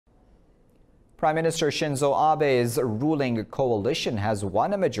Prime Minister Shinzo Abe's ruling coalition has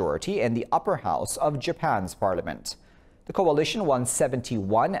won a majority in the upper house of Japan's parliament. The coalition won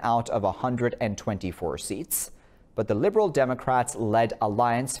 71 out of 124 seats, but the Liberal Democrats-led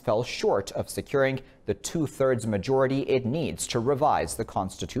alliance fell short of securing the two-thirds majority it needs to revise the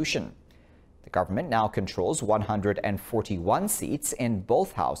constitution. The government now controls 141 seats in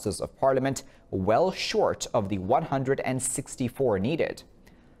both houses of parliament, well short of the 164 needed.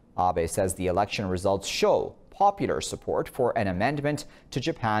 Abe says the election results show popular support for an amendment to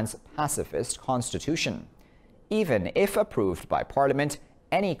Japan's pacifist constitution. Even if approved by parliament,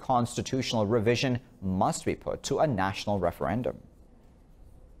 any constitutional revision must be put to a national referendum.